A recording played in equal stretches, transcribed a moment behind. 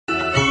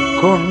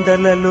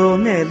కొండలలో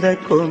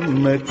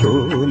నెలకొన్న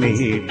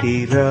కోనేటి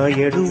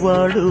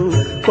రాయడువాడు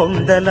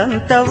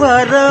కొండలంత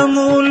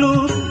వరములు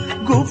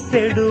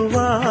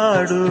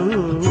గుప్పెడువాడు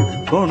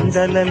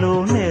కొండలలో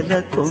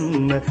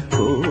నెలకొన్న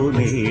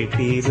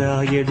కోనేటి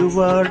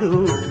రాయడువాడు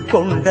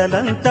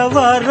కొండలంత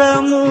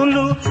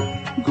వరములు